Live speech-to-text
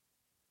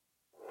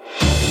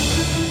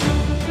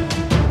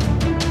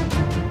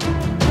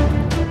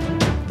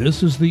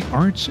This is the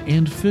Arts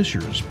and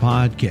Fishers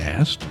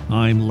podcast.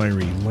 I'm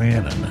Larry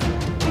Lannon.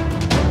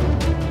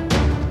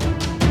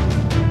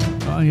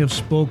 I have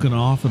spoken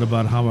often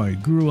about how I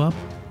grew up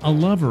a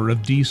lover of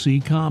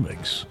DC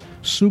Comics.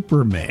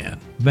 Superman,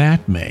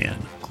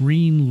 Batman,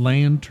 Green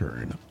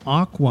Lantern,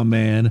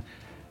 Aquaman,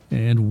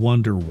 and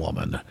Wonder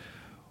Woman.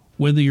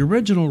 When the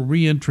original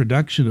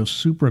reintroduction of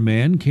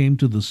Superman came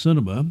to the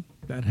cinema,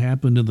 that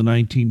happened in the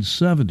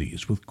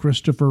 1970s with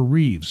Christopher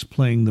Reeves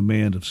playing the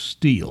Man of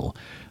Steel,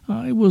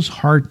 I was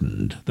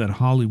heartened that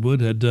Hollywood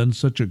had done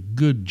such a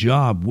good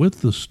job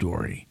with the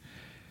story.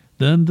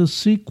 Then the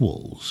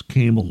sequels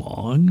came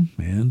along,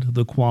 and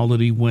the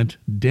quality went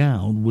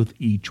down with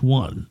each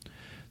one.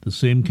 The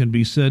same can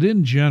be said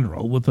in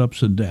general with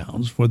ups and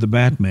downs for the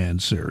Batman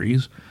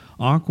series.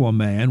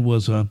 Aquaman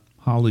was a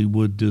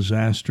Hollywood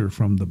disaster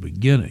from the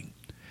beginning.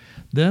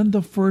 Then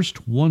the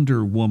first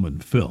Wonder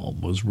Woman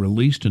film was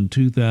released in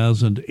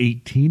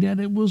 2018, and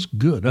it was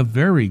good, a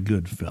very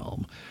good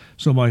film.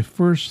 So my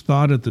first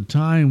thought at the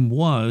time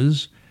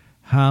was,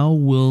 how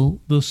will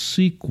the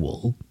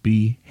sequel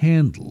be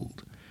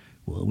handled?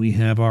 Well, we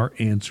have our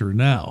answer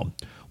now.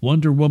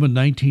 Wonder Woman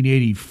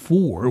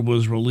 1984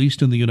 was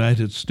released in the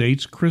United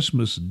States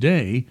Christmas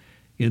Day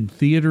in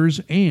theaters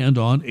and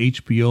on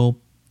HBO,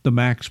 the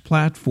Max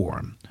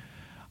platform.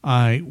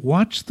 I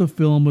watched the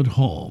film at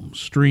home,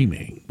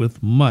 streaming,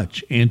 with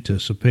much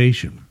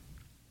anticipation.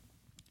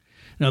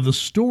 Now, the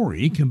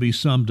story can be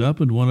summed up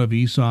in one of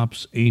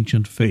Aesop's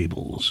ancient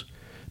fables.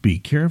 Be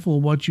careful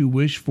what you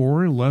wish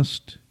for,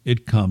 lest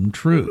it come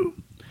true.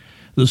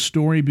 The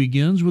story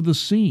begins with a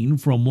scene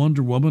from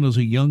Wonder Woman as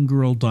a young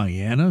girl,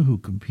 Diana, who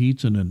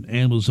competes in an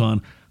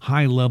Amazon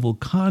high-level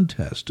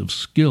contest of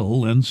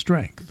skill and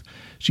strength.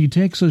 She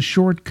takes a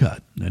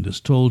shortcut and is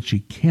told she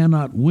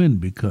cannot win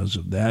because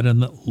of that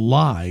and that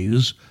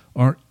lies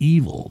are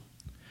evil.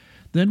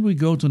 Then we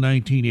go to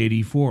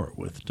 1984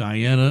 with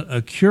Diana,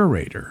 a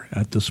curator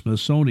at the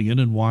Smithsonian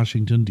in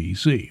Washington,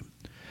 D.C.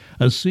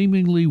 A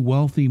seemingly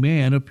wealthy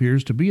man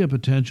appears to be a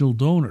potential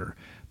donor,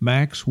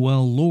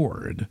 Maxwell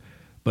Lord,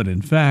 but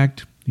in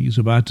fact, he's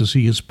about to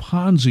see his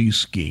Ponzi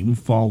scheme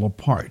fall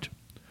apart.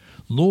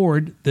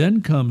 Lord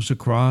then comes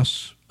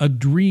across a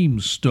dream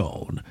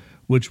stone,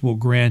 which will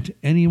grant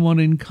anyone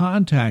in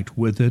contact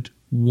with it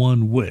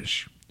one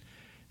wish.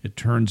 It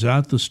turns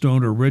out the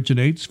stone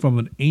originates from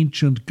an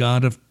ancient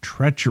god of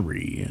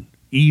treachery and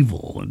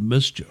evil and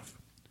mischief.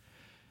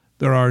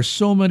 There are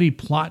so many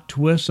plot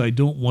twists, I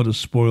don't want to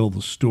spoil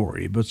the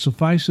story, but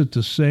suffice it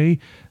to say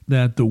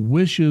that the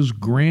wishes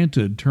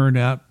granted turn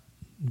out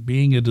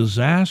being a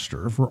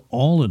disaster for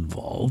all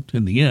involved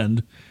in the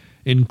end,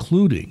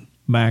 including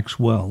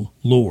Maxwell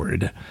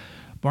Lord.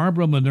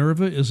 Barbara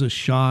Minerva is a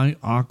shy,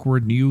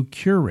 awkward new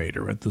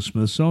curator at the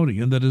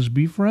Smithsonian that is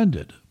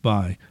befriended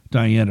by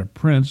Diana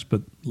Prince,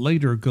 but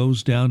later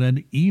goes down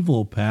an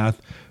evil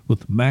path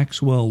with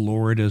Maxwell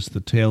Lord as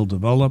the tale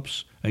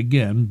develops,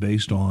 again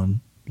based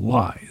on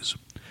lies.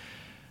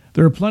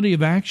 There are plenty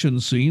of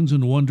action scenes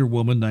in Wonder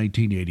Woman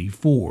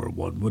 1984.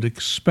 One would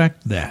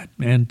expect that,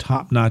 and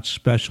top-notch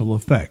special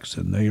effects,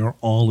 and they are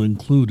all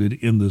included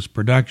in this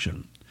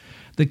production.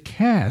 The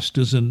cast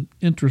is an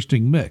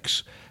interesting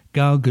mix.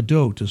 Gal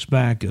Gadot is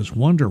back as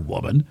Wonder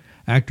Woman.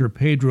 Actor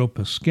Pedro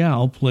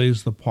Pascal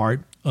plays the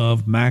part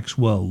of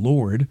Maxwell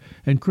Lord,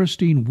 and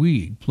Christine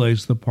Wiig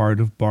plays the part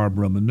of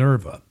Barbara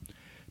Minerva.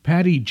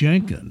 Patty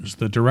Jenkins,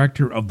 the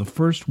director of the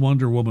first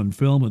Wonder Woman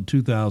film in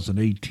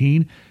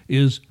 2018,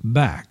 is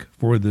back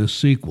for this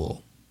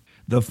sequel.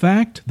 The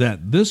fact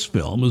that this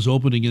film is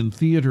opening in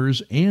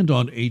theaters and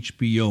on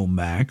HBO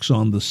Max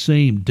on the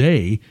same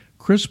day,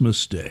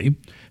 Christmas Day,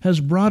 has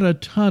brought a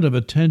ton of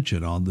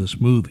attention on this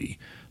movie.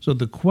 So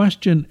the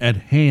question at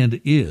hand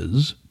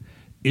is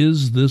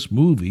this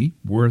movie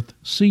worth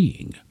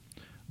seeing?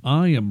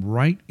 I am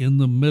right in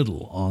the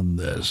middle on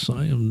this.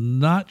 I am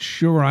not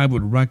sure I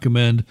would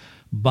recommend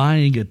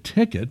buying a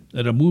ticket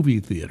at a movie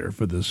theater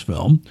for this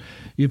film.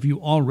 If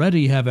you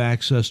already have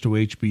access to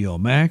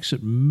HBO Max,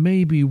 it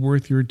may be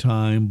worth your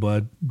time,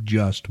 but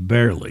just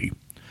barely.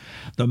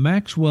 The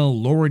Maxwell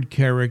Lord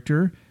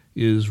character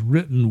is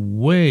written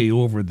way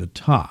over the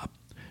top,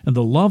 and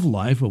the love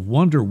life of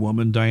Wonder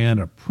Woman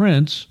Diana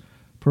Prince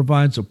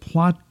provides a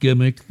plot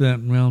gimmick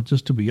that, well,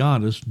 just to be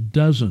honest,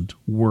 doesn't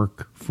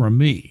work for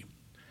me.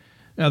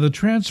 Now, the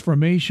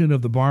transformation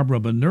of the Barbara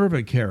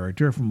Minerva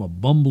character from a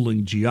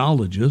bumbling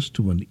geologist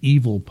to an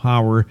evil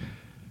power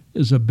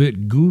is a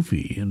bit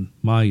goofy in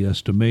my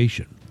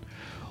estimation.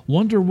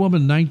 Wonder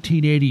Woman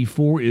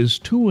 1984 is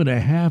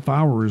 2.5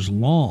 hours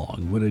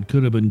long when it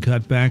could have been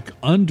cut back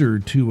under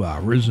 2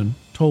 hours and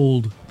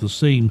told the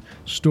same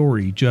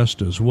story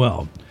just as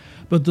well.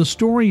 But the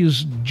story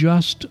is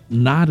just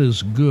not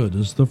as good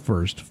as the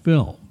first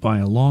film by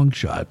a long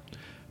shot.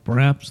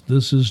 Perhaps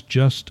this is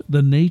just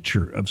the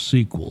nature of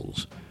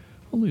sequels.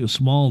 Only a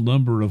small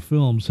number of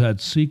films had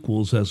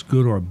sequels as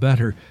good or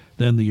better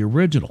than the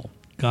original.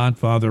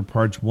 Godfather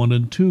Parts 1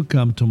 and 2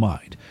 come to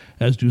mind,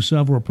 as do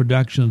several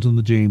productions in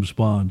the James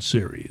Bond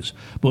series.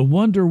 But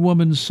Wonder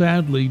Woman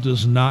sadly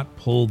does not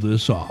pull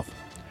this off.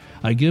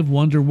 I give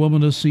Wonder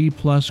Woman a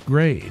C-plus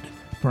grade.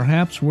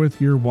 Perhaps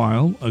worth your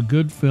while, a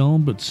good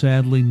film, but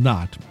sadly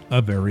not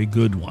a very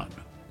good one.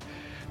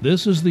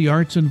 This is the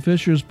Arts and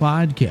Fishers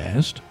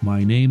Podcast.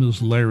 My name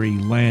is Larry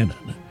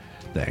Lannon.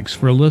 Thanks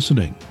for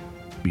listening.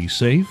 Be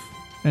safe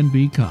and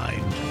be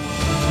kind.